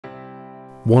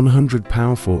100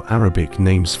 powerful Arabic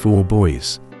names for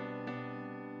boys.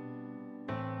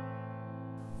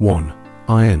 1.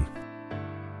 Ayan.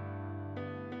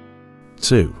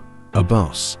 2.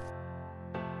 Abbas.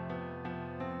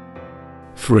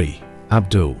 3.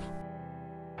 Abdul.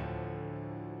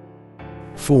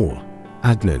 4.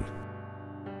 Adnan.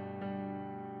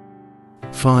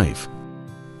 5.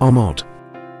 Ahmad.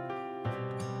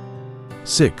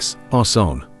 6.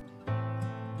 Arsan.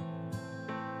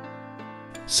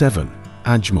 7.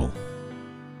 Ajmal.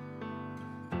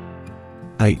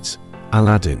 8.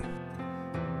 Aladdin.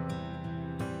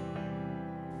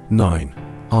 9.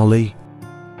 Ali.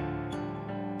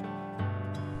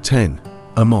 10.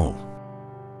 Amal.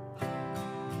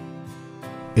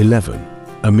 11.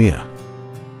 Amir.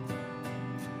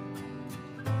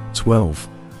 12.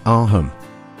 Arham.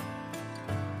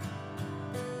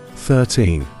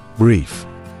 13. Brief.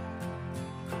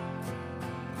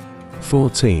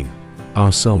 14.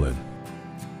 Arsalan.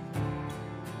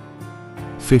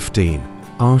 15.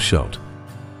 Arshad.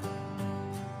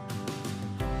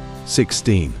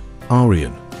 16.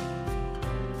 Aryan.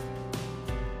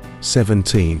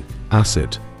 17.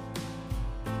 Asad.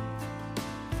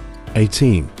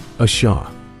 18.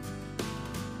 Ashar.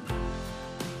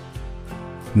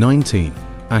 19.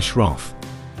 Ashraf.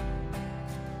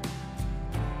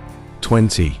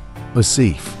 20.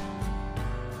 Asif.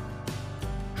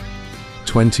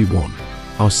 21.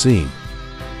 Asim.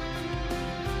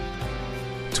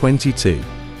 22.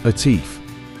 Atif.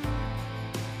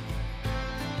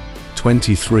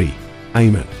 23.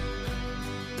 Ayman.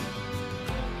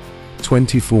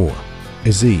 24.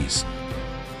 Aziz.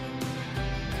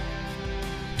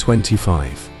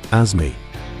 25. Azmi.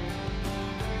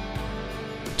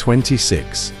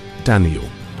 26. Daniel.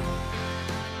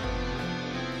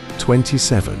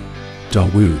 27.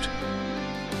 Dawood.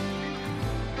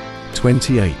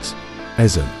 28.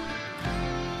 Ezan.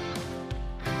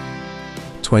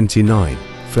 29.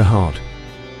 Fahad.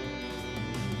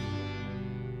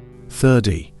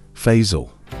 30. Faisal.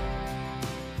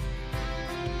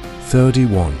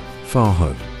 31.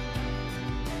 Farhad.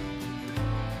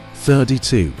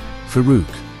 32. Farouk.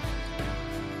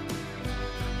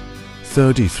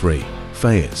 33.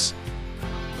 Fayez.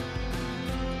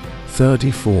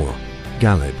 34.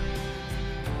 Galib.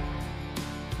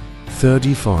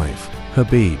 35.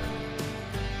 Habib.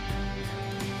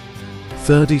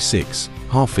 36.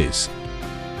 Hafiz.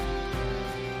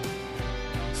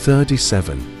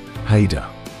 37. Haidar.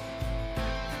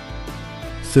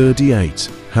 38.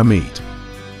 Hamid.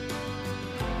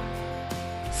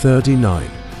 39.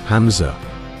 Hamza.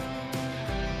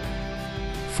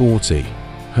 40.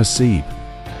 Hasib.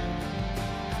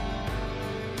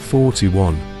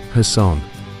 41. Hassan.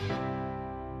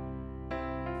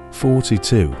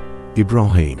 42.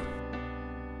 Ibrahim.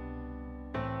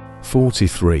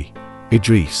 43.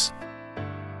 Idris.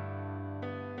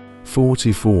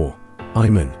 44.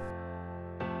 Ayman.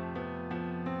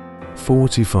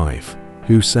 45.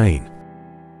 Hussein.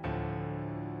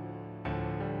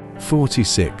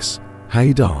 46.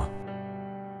 Haidar.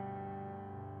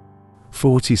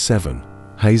 47.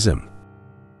 Hazem.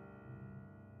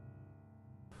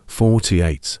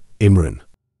 48. Imran.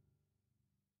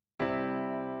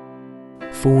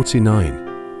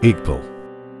 49. Iqbal.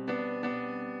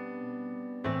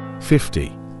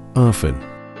 50. Irfan.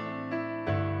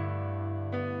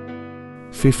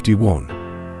 51.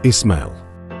 Ismail.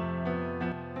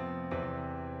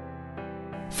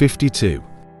 52.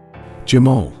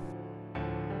 Jamal.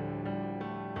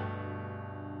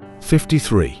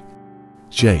 53.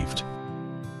 Javed.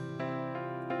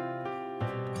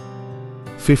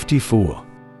 54.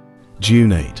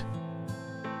 Junaid.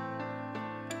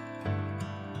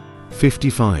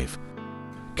 55.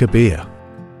 Kabir.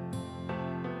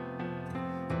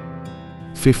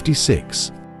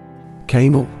 56.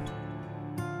 Kamal.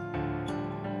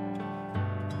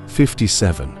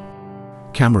 57.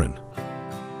 Cameron.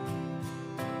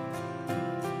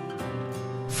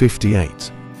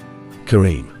 58.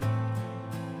 Kareem.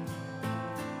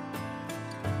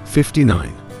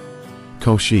 59.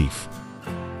 Koshif.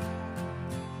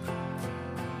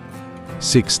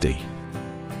 60.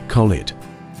 Khalid.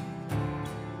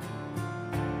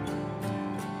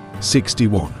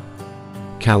 61.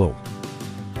 Kalal.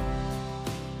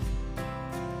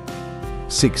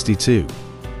 62.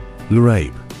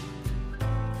 Luraib.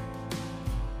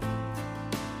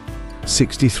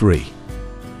 63.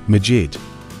 Majid.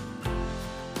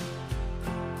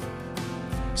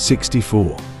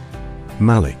 64.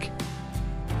 Malik.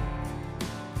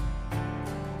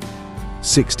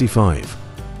 65.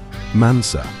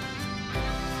 Mansa.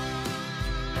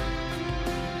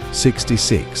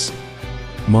 66.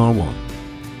 Marwan.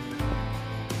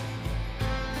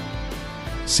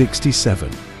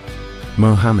 67.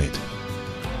 Mohammed.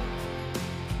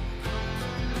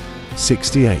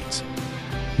 68.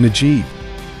 Najib.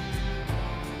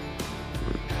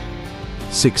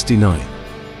 69.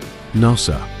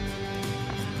 Nasser.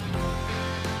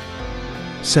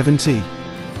 70.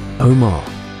 Omar.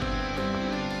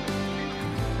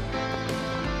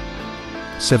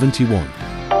 71.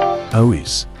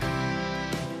 Ois.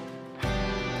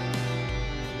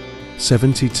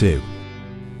 72.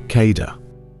 Kader.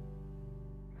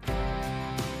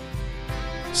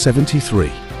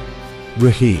 73.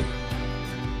 Raheem.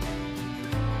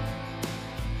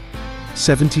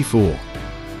 74.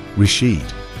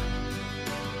 Rashid.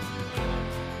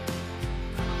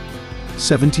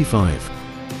 75.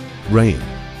 Rain.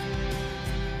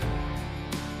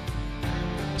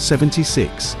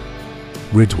 76.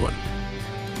 Ridwan.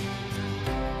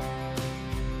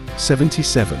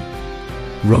 77.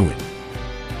 Rowan.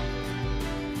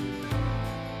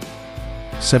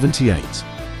 78.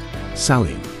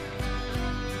 Salim.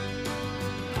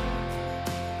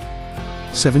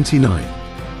 79.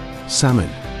 Salmon.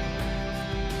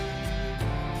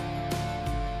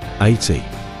 80.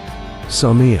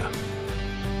 Samia.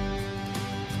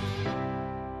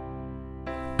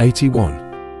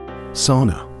 81.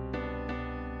 Sana.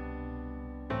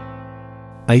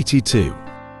 82.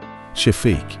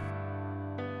 Shafiq.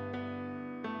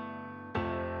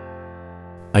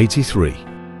 83.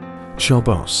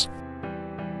 Shabas.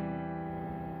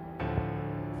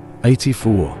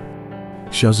 84.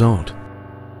 Shazad.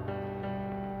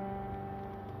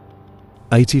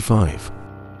 85.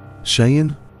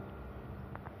 Shayan.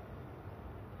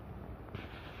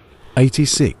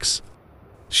 86.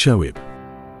 Shoaib.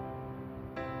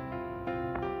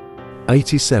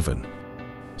 87.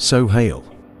 Sohail.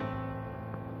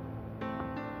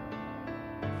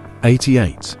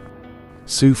 88.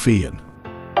 Sufyan.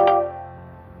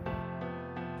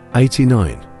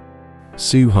 89.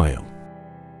 Suhail.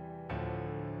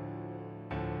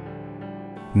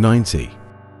 90.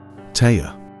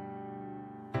 Taya.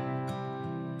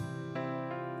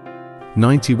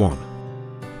 91.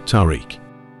 Tariq.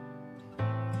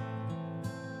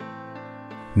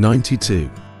 92.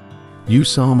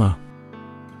 Usama.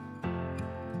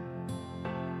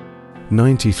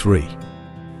 93.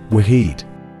 Wahid.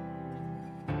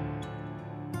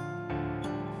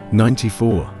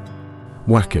 94.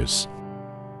 Wackers.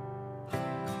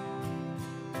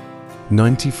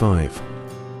 95.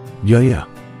 Yaya.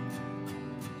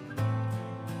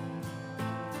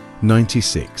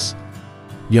 96.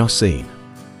 Yasin.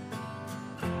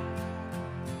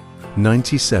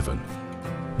 97.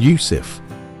 Yusuf.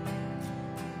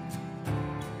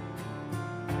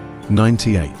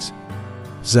 98.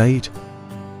 Zaid.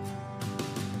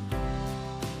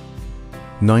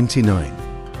 99.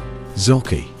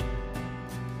 Zoki.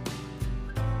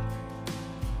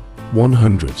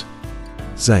 100.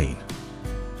 Zain.